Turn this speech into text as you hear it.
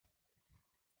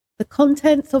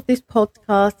contents of this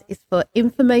podcast is for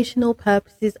informational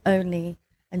purposes only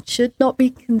and should not be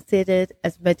considered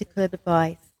as medical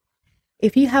advice.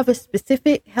 If you have a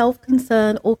specific health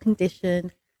concern or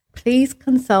condition, please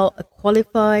consult a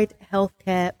qualified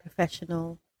healthcare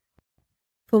professional.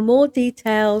 For more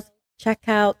details, check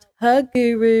out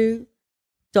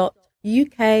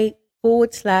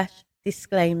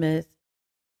herguru.uk/disclaimers.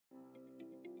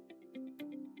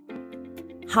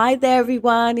 Hi there,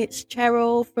 everyone. It's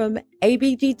Cheryl from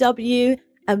ABGW.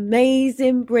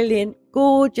 Amazing, brilliant,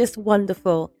 gorgeous,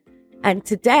 wonderful. And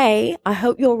today, I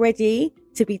hope you're ready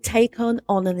to be taken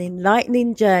on an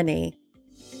enlightening journey.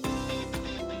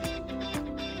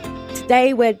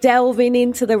 Today, we're delving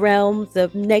into the realms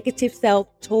of negative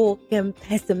self-talk and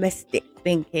pessimistic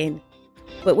thinking.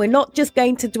 But we're not just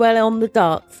going to dwell on the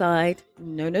dark side.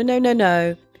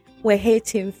 No. We're here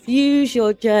to infuse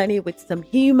your journey with some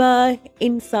humor,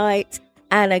 insight,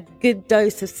 and a good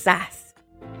dose of sass.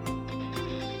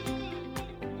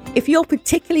 If you're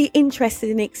particularly interested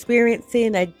in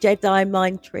experiencing a Jedi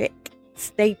mind trick,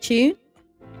 stay tuned.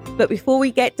 But before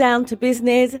we get down to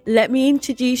business, let me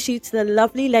introduce you to the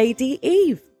lovely lady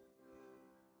Eve.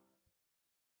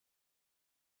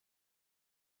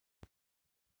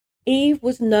 Eve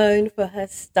was known for her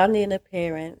stunning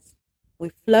appearance,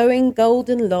 with flowing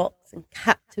golden locks and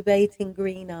captivating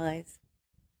green eyes.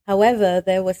 However,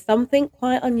 there was something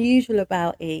quite unusual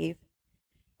about Eve.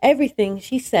 Everything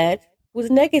she said was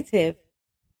negative.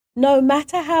 No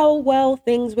matter how well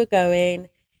things were going,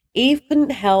 Eve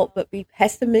couldn't help but be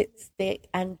pessimistic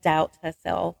and doubt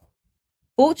herself.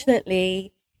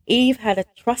 Fortunately, Eve had a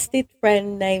trusted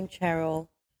friend named Cheryl,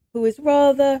 who was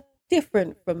rather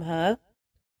different from her.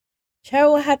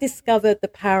 Cheryl had discovered the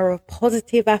power of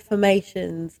positive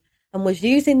affirmations and was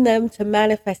using them to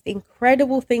manifest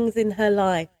incredible things in her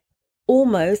life,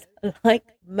 almost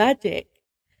like magic.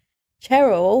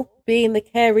 Cheryl, being the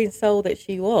caring soul that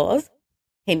she was,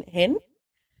 hint, hint,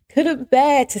 couldn't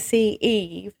bear to see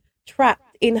Eve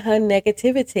trapped in her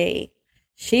negativity.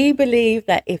 She believed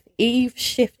that if Eve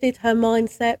shifted her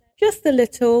mindset just a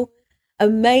little,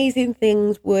 amazing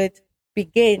things would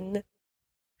begin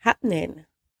happening.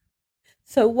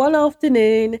 So one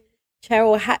afternoon,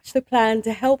 Cheryl hatched a plan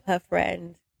to help her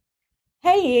friend.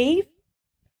 Hey, Eve,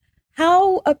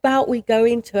 how about we go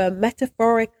into a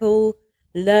metaphorical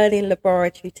learning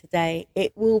laboratory today?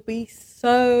 It will be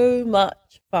so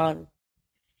much fun.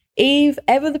 Eve,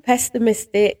 ever the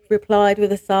pessimistic, replied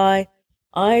with a sigh,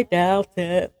 I doubt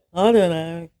it. I don't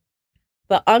know.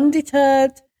 But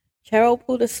undeterred, Cheryl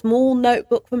pulled a small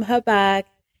notebook from her bag.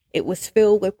 It was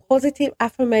filled with positive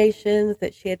affirmations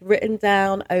that she had written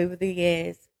down over the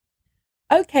years.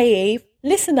 Okay, Eve,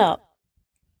 listen up.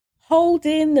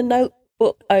 Holding the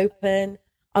notebook open,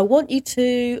 I want you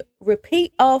to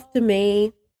repeat after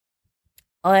me.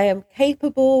 I am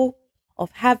capable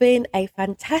of having a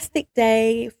fantastic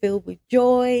day filled with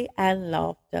joy and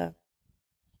laughter.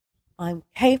 I'm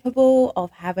capable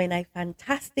of having a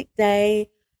fantastic day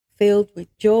filled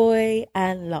with joy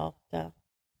and laughter.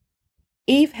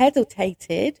 Eve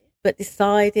hesitated, but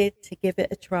decided to give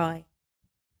it a try.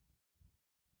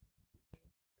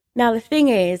 Now, the thing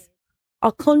is,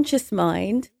 our conscious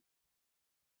mind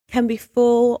can be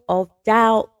full of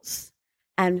doubts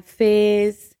and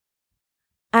fears,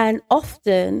 and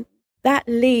often that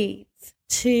leads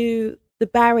to the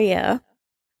barrier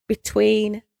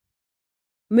between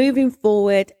moving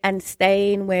forward and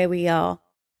staying where we are,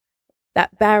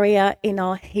 that barrier in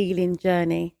our healing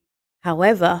journey.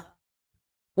 However,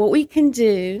 what we can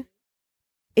do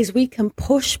is we can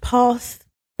push past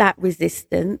that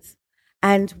resistance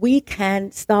and we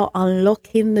can start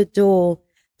unlocking the door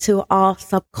to our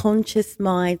subconscious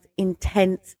mind's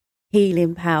intense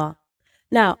healing power.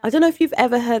 Now, I don't know if you've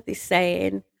ever heard this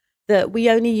saying that we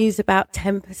only use about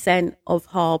 10% of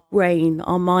our brain,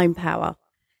 our mind power.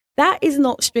 That is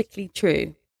not strictly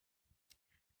true.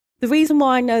 The reason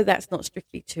why I know that's not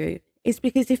strictly true is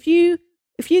because if you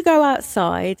go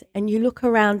outside and you look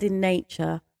around in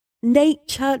nature,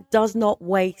 nature does not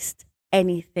waste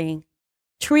anything.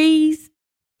 Trees,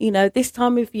 this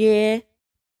time of year,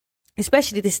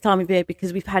 especially this time of year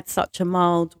because we've had such a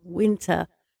mild winter,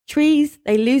 trees,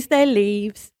 they lose their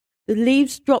leaves, the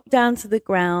leaves drop down to the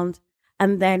ground,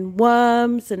 and then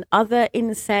worms and other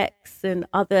insects and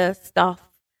other stuff,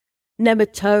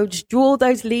 nematodes, draw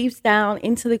those leaves down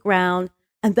into the ground,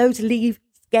 and those leaves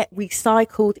get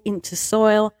recycled into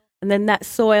soil, and then that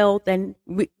soil then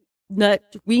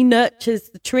re-nurtures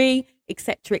the tree,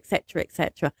 etc., etc.,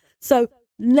 etc. So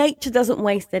nature doesn't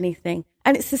waste anything.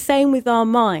 And it's the same with our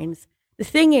minds. The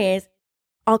thing is,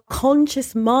 our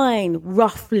conscious mind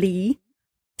roughly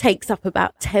takes up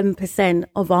about 10%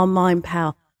 of our mind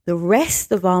power. The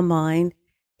rest of our mind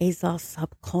is our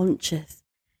subconscious.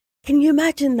 Can you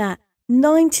imagine that?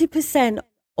 90%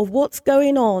 of what's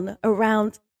going on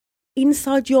around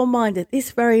inside your mind at this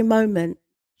very moment,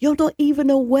 you're not even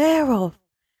aware of.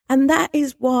 And that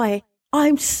is why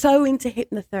I'm so into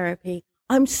hypnotherapy.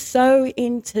 I'm so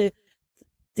into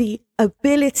the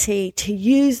ability to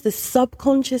use the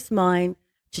subconscious mind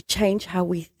to change how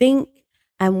we think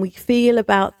and we feel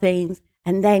about things,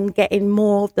 and then getting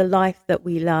more of the life that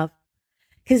we love.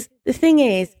 Because the thing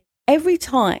is, every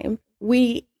time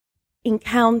we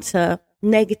encounter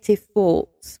negative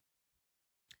thoughts,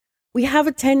 we have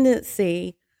a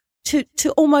tendency to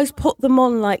almost put them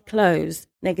on like clothes,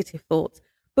 negative thoughts.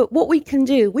 But what we can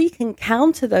do, we can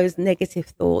counter those negative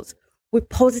thoughts with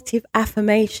positive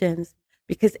affirmations.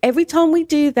 Because every time we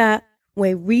do that,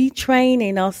 we're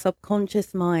retraining our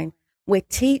subconscious mind. We're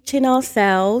teaching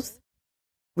ourselves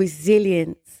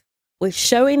resilience. We're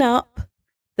showing up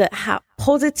that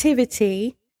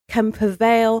positivity can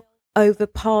prevail over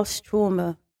past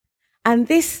trauma. And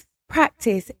this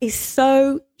practice is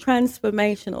so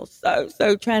transformational,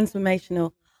 so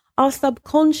transformational. Our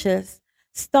subconscious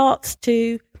starts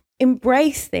to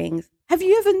embrace things. Have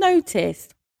you ever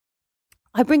noticed?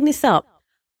 I bring this up.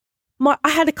 I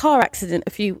had a car accident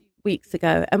a few weeks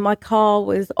ago, and my car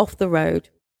was off the road.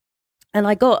 And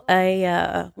I got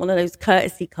one of those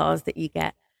courtesy cars that you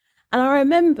get. And I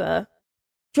remember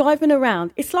driving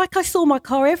around. It's like I saw my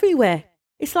car everywhere.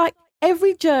 It's like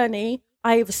every journey,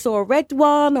 I either saw a red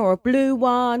one or a blue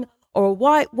one or a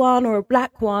white one or a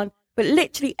black one. But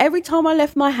literally every time I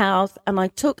left my house and I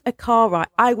took a car ride,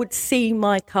 I would see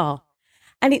my car.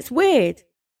 And it's weird.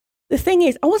 The thing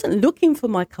is, I wasn't looking for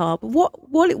my car, but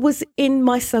what it was in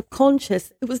my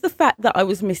subconscious, it was the fact that I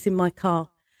was missing my car.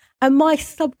 And my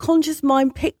subconscious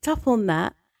mind picked up on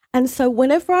that. And so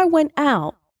whenever I went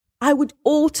out, I would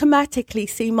automatically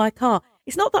see my car.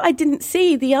 It's not that I didn't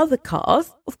see the other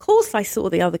cars. Of course I saw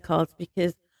the other cars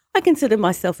because I consider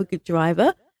myself a good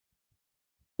driver.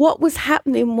 What was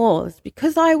happening was,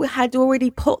 because I had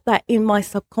already put that in my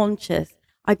subconscious,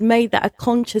 I'd made that a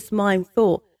conscious mind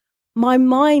thought. My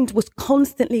mind was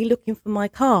constantly looking for my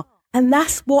car. And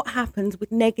that's what happens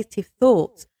with negative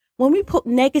thoughts. When we put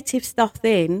negative stuff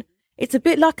in, it's a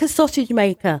bit like a sausage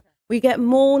maker. We get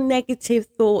more negative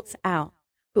thoughts out.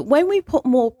 But when we put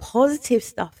more positive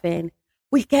stuff in,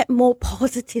 we get more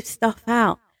positive stuff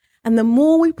out. And the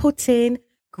more we put in,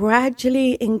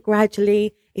 gradually and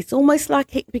gradually, it's almost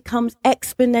like it becomes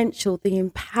exponential, the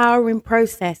empowering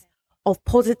process of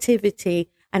positivity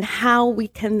and how we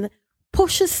can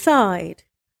push aside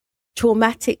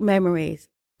traumatic memories,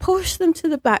 push them to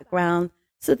the background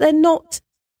so they're not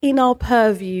in our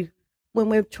purview when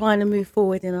we're trying to move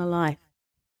forward in our life.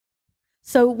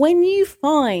 So when you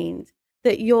find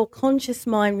that your conscious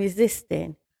mind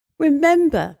resisting,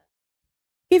 remember,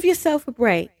 give yourself a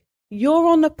break. You're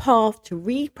on a path to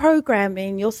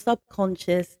reprogramming your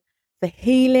subconscious for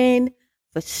healing,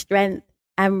 for strength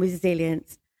and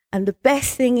resilience. And the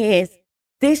best thing is,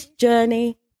 this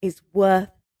journey is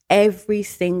worth every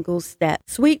single step.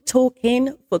 Sweet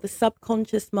talking for the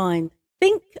subconscious mind.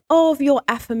 Think of your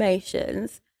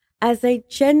affirmations as a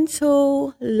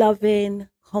gentle, loving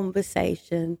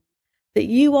conversation that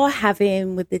you are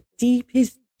having with the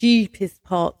deepest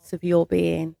parts of your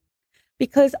being.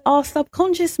 Because our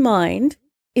subconscious mind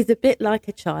is a bit like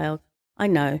a child. I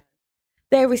know.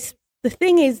 The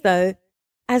thing is, though,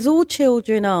 as all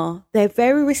children are, they're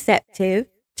very receptive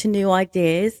to new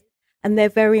ideas and they're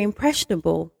very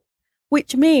impressionable,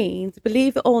 which means,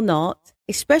 believe it or not,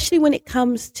 especially when it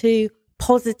comes to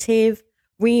positive,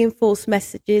 reinforced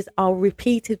messages are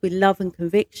repeated with love and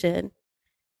conviction,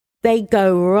 they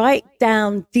go right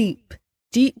down deep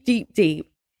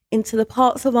into the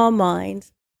parts of our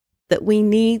minds that we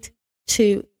need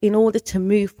to, in order to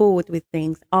move forward with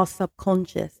things, our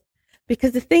subconscious.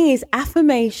 Because the thing is,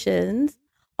 affirmations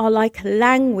are like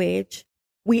language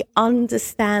we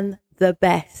understand the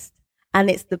best. And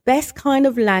it's the best kind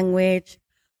of language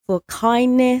for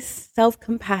kindness,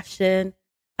 self-compassion,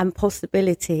 and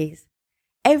possibilities.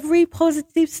 Every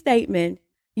positive statement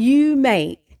you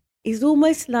make is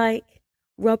almost like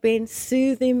rubbing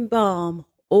soothing balm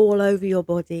all over your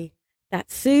body. That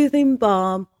soothing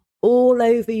balm all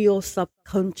over your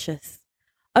subconscious.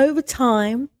 Over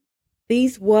time,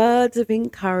 these words of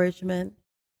encouragement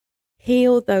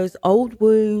heal those old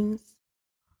wounds,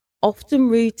 often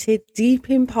rooted deep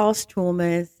in past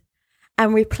traumas,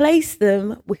 and replace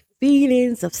them with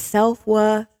feelings of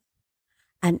self-worth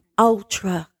and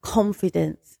ultra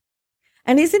confidence.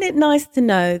 And isn't it nice to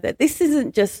know that this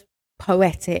isn't just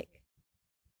poetic?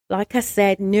 Like I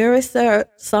said,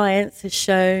 neuroscience has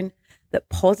shown that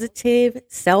positive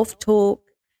self-talk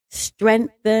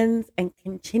strengthens and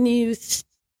continuously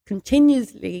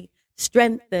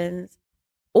strengthens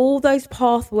all those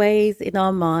pathways in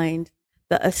our mind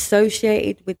that are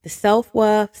associated with the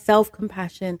self-worth,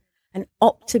 self-compassion, and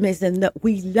optimism that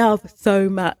we love so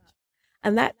much.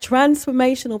 And that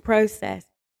transformational process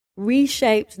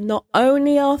reshapes not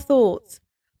only our thoughts,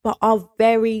 but our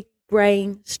very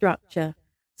brain structure.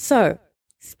 So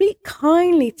speak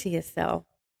kindly to yourself,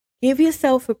 give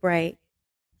yourself a break,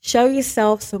 show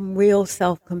yourself some real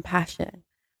self-compassion,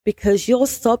 because your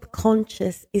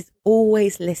subconscious is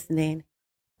always listening,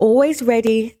 always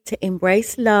ready to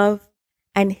embrace love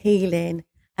and healing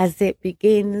as it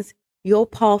begins your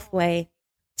pathway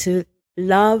to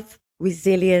love,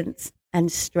 resilience,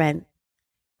 and strength.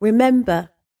 Remember,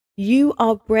 you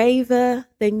are braver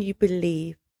than you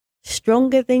believe,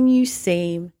 stronger than you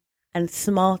seem, and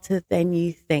smarter than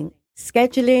you think.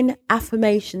 Scheduling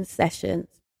affirmation sessions.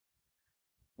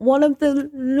 One of the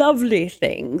lovely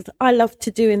things I love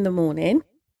to do in the morning,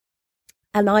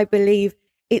 and I believe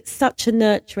it's such a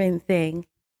nurturing thing,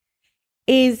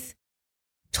 is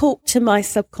talk to my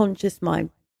subconscious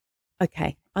mind.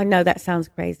 Okay, I know that sounds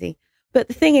crazy, but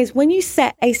the thing is, when you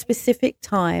set a specific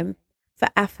time for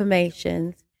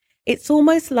affirmations, it's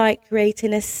almost like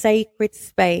creating a sacred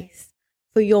space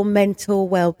for your mental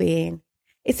well-being.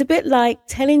 It's a bit like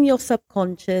telling your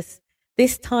subconscious,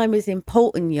 this time is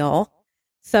important, y'all.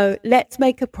 So let's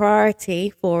make a priority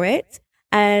for it,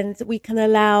 and we can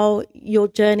allow your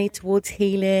journey towards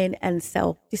healing and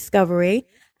self-discovery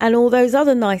and all those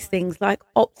other nice things like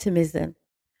optimism.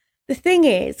 The thing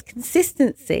is,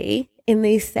 consistency in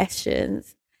these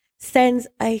sessions sends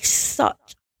an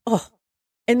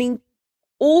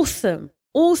awesome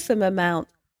amount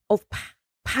of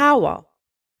power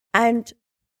and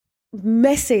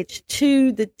message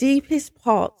to the deepest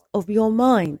parts of your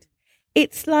mind.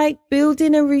 It's like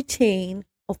building a routine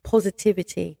of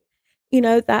positivity. You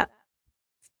know, that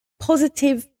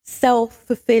positive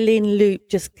self-fulfilling loop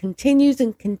just continues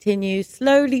and continues,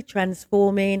 slowly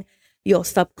transforming your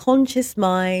subconscious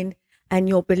mind and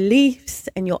your beliefs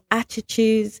and your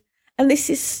attitudes. And this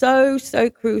is so, so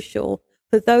crucial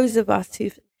for those of us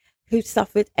who've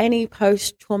suffered any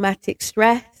post-traumatic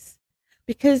stress,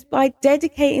 because by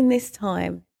dedicating this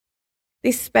time,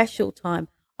 this special time,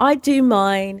 I do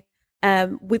mine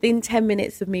within 10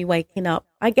 minutes of me waking up.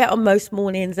 I get on most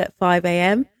mornings at 5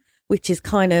 a.m., which is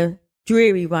kind of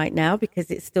dreary right now because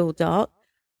it's still dark.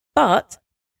 But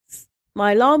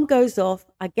my alarm goes off,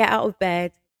 I get out of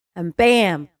bed, and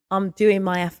bam, I'm doing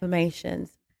my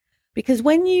affirmations. Because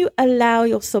when you allow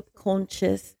your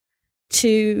subconscious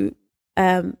to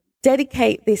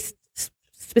dedicate this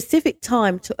specific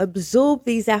time to absorb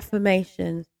these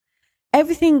affirmations,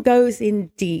 everything goes in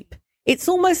deep. It's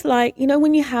almost like, you know,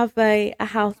 when you have a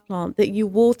house plant that you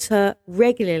water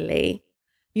regularly,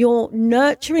 you're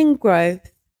nurturing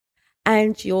growth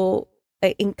and you're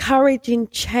encouraging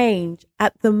change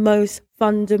at the most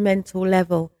fundamental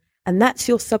level. And that's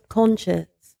your subconscious.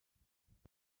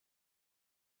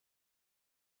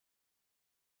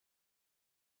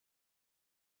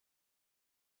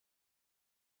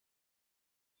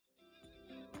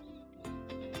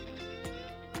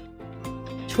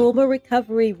 Trauma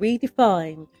recovery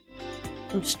redefined,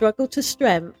 from struggle to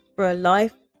strength for a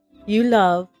life you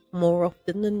love more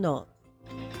often than not.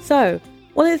 So,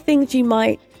 one of the things you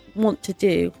might want to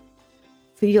do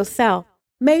for yourself,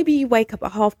 maybe you wake up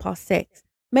at 6:30.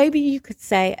 Maybe you could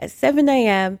say at 7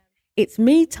 a.m., it's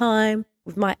me time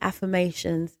with my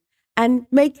affirmations, and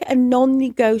make it a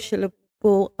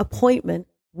non-negotiable appointment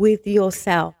with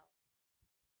yourself.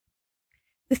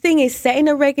 The thing is, setting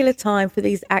a regular time for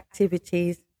these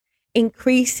activities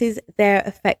increases their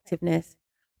effectiveness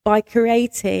by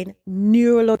creating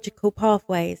neurological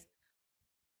pathways.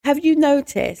 Have you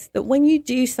noticed that when you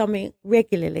do something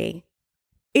regularly,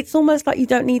 it's almost like you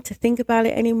don't need to think about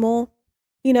it anymore?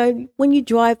 You know, when you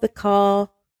drive the car,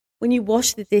 when you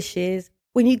wash the dishes,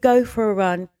 when you go for a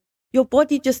run, your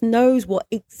body just knows what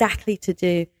exactly to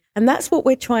do. And that's what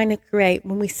we're trying to create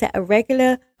when we set a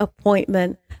regular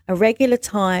appointment, a regular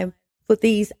time for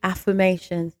these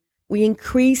affirmations. We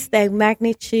increase their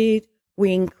magnitude,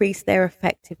 we increase their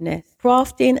effectiveness.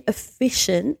 Crafting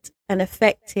efficient and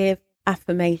effective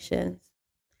affirmations.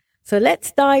 So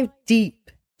let's dive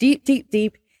deep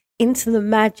into the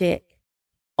magic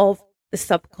of the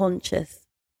subconscious.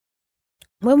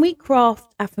 When we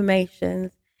craft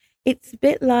affirmations, it's a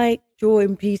bit like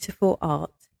drawing beautiful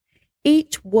art.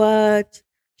 Each word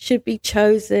should be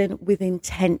chosen with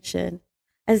intention,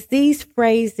 as these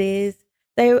phrases,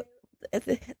 they're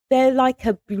they're like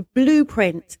a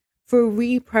blueprint for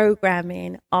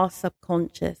reprogramming our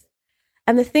subconscious.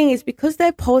 And the thing is, because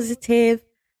they're positive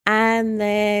and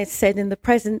they're said in the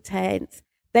present tense,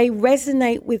 they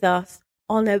resonate with us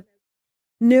on a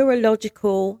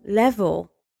neurological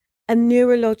level, a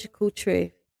neurological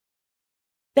truth.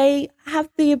 They have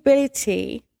the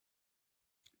ability,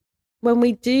 when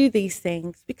we do these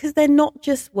things, because they're not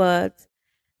just words,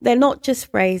 they're not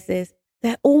just phrases,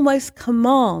 they're almost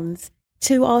commands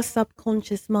to our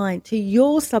subconscious mind, to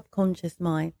your subconscious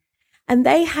mind. And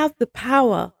they have the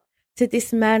power to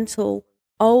dismantle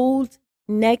old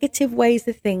negative ways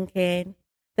of thinking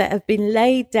that have been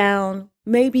laid down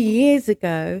maybe years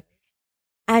ago,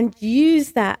 and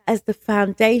use that as the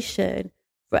foundation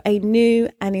for a new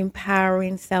and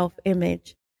empowering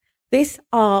self-image. This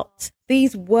art,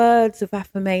 these words of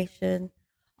affirmation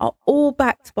are all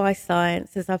backed by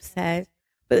science, as I've said.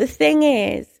 But the thing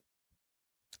is,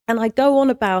 and I go on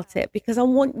about it because I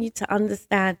want you to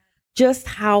understand just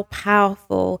how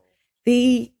powerful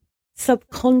the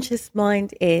subconscious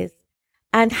mind is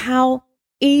and how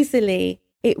easily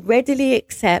it readily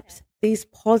accepts these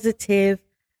positive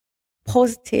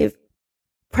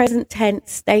present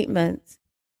tense statements,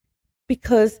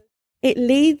 because it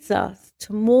leads us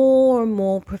to more and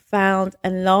more profound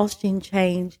and lasting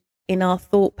change in our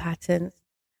thought patterns.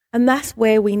 And that's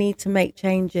where we need to make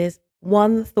changes,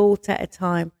 one thought at a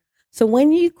time. So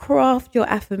when you craft your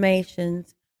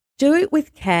affirmations, do it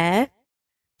with care,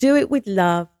 do it with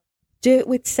love, do it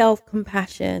with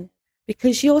self-compassion,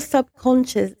 because your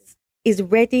subconscious is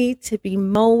ready to be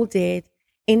molded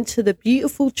into the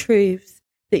beautiful truths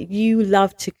that you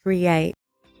love to create.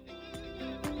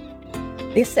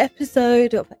 This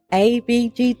episode of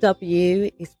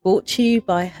ABGW is brought to you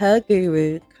by Her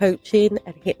Guru Coaching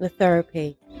and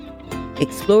Hypnotherapy,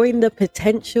 exploring the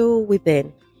potential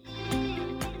within.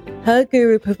 Her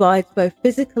Guru provides both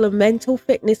physical and mental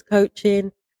fitness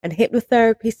coaching and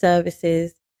hypnotherapy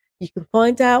services. You can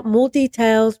find out more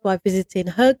details by visiting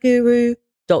herguru.uk.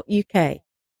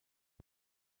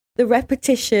 The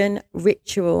repetition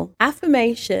ritual.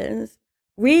 Affirmations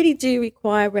really do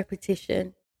require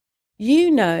repetition. You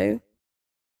know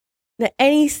that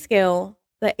any skill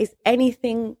that is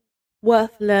anything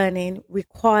worth learning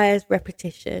requires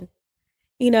repetition.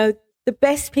 You know, the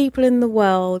best people in the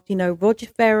world, you know, Roger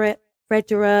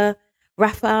Federer,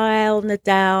 Rafael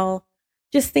Nadal,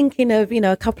 just thinking of, you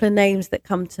know, a couple of names that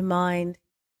come to mind,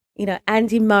 you know,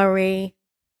 Andy Murray,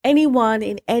 anyone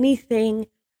in anything,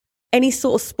 any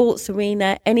sort of sports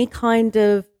arena, any kind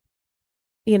of,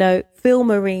 you know,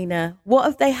 film arena. What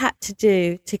have they had to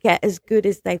do to get as good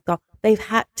as they've got? They've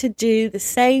had to do the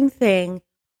same thing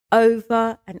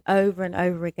over and over and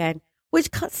over again, which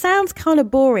sounds kind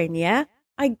of boring, yeah?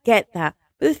 I get that.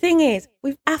 But the thing is,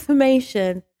 with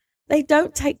affirmation, they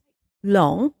don't take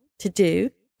long to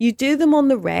do. You do them on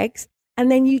the regs,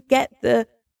 and then you get the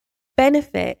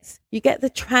benefits. You get the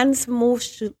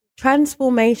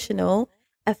transformational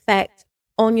effect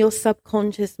on your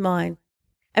subconscious mind.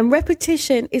 And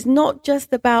repetition is not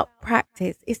just about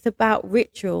practice, it's about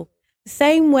ritual. The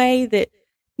same way that,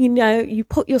 you know, you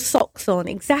put your socks on,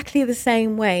 exactly the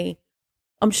same way.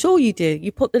 I'm sure you do.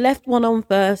 You put the left one on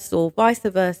first or vice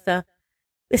versa.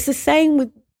 It's the same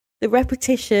with the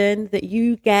repetition that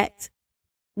you get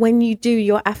when you do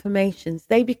your affirmations.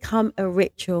 They become a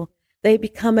ritual. They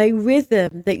become a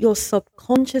rhythm that your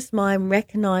subconscious mind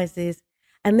recognizes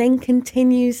and then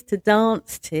continues to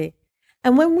dance to.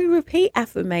 And when we repeat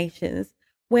affirmations,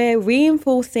 we're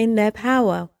reinforcing their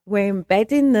power. We're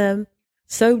embedding them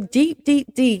so deep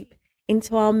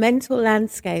into our mental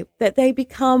landscape that they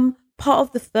become part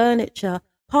of the furniture,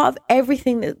 part of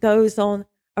everything that goes on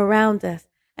around us.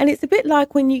 And it's a bit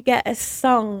like when you get a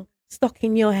song stuck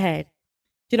in your head.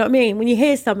 Do you know what I mean? When you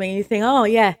hear something and you think, oh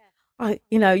yeah,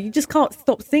 you just can't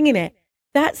stop singing it.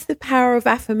 That's the power of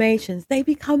affirmations. They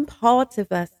become part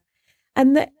of us.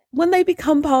 And when they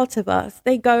become part of us,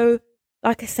 they go,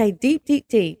 like I say, deep.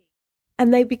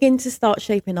 And they begin to start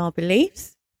shaping our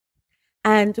beliefs.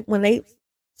 And when they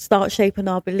start shaping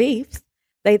our beliefs,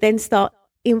 they then start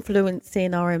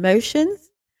influencing our emotions.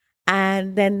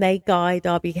 And then they guide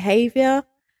our behavior.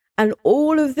 And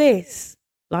all of this,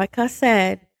 like I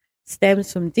said,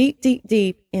 stems from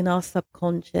deep in our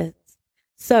subconscious.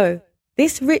 So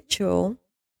this ritual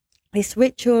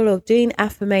of doing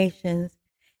affirmations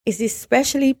is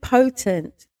especially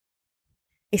potent.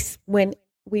 It's when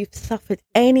we've suffered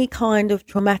any kind of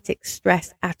traumatic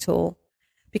stress at all,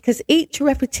 because each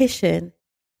repetition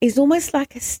is almost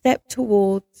like a step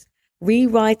towards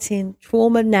rewriting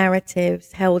trauma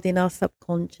narratives held in our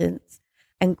subconscious.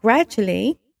 And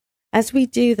gradually, as we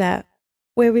do that,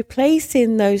 We're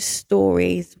replacing those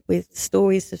stories with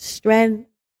stories of strength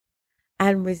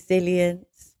and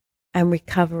resilience and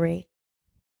recovery.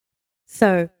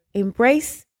 So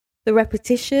embrace the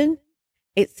repetition.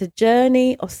 It's a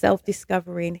journey of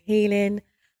self-discovery and healing,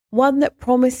 one that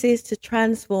promises to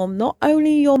transform not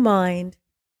only your mind,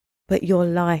 but your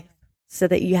life, so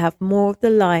that you have more of the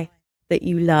life that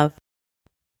you love.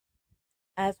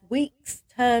 As weeks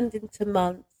turned into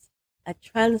months, a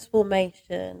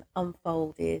transformation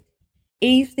unfolded.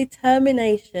 Eve's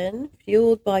determination,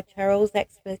 fueled by Cheryl's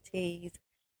expertise,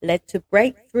 led to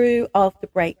breakthrough after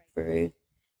breakthrough.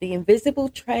 The invisible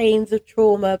trains of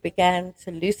trauma began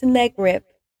to loosen their grip,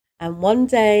 and one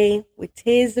day, with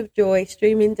tears of joy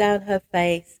streaming down her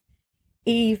face,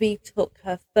 Evie took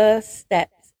her first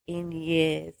steps in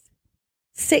years.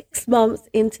 6 months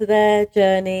into their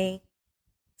journey,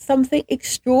 something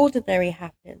extraordinary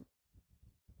happened.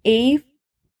 Eve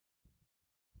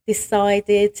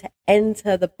decided to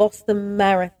enter the Boston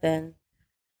Marathon.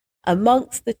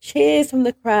 Amongst the cheers from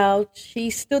the crowd,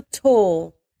 she stood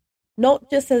tall,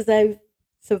 not just as a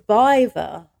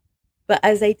survivor, but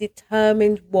as a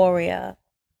determined warrior.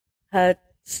 Her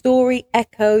story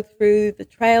echoed through the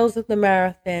trails of the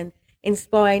marathon,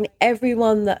 inspiring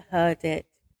everyone that heard it.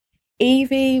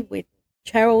 Evie, with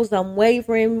Cheryl's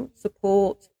unwavering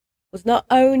support, was not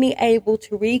only able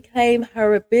to reclaim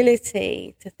her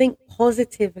ability to think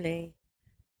positively,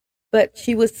 but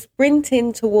she was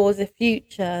sprinting towards a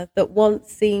future that once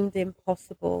seemed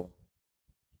impossible.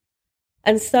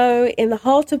 And so, in the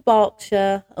heart of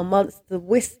Berkshire, amongst the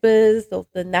whispers of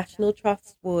the National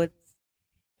Trust woods,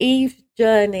 Eve's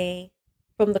journey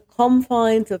from the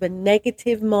confines of a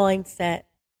negative mindset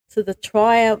to the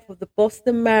triumph of the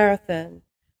Boston Marathon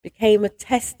became a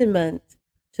testament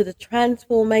to the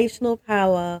transformational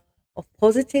power of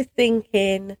positive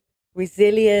thinking,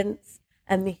 resilience,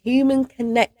 and the human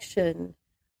connection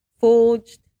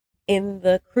forged in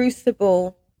the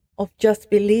crucible of just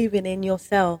believing in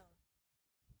yourself.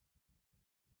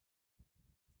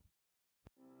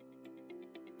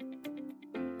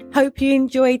 Hope you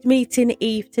enjoyed meeting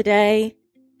Eve today.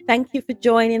 Thank you for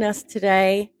joining us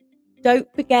today.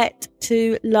 Don't forget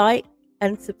to like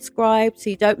and subscribe so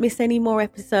you don't miss any more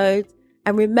episodes.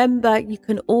 And remember, you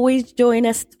can always join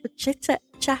us for chitter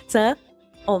chatter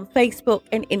on Facebook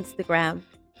and Instagram.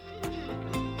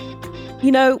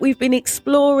 You know, we've been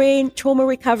exploring trauma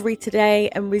recovery today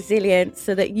and resilience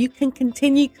so that you can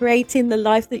continue creating the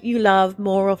life that you love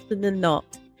more often than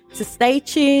not. So stay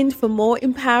tuned for more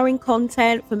empowering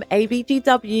content from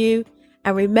ABGW.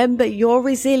 And remember, your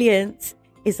resilience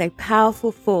is a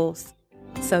powerful force.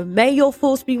 So may your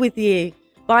force be with you.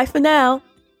 Bye for now.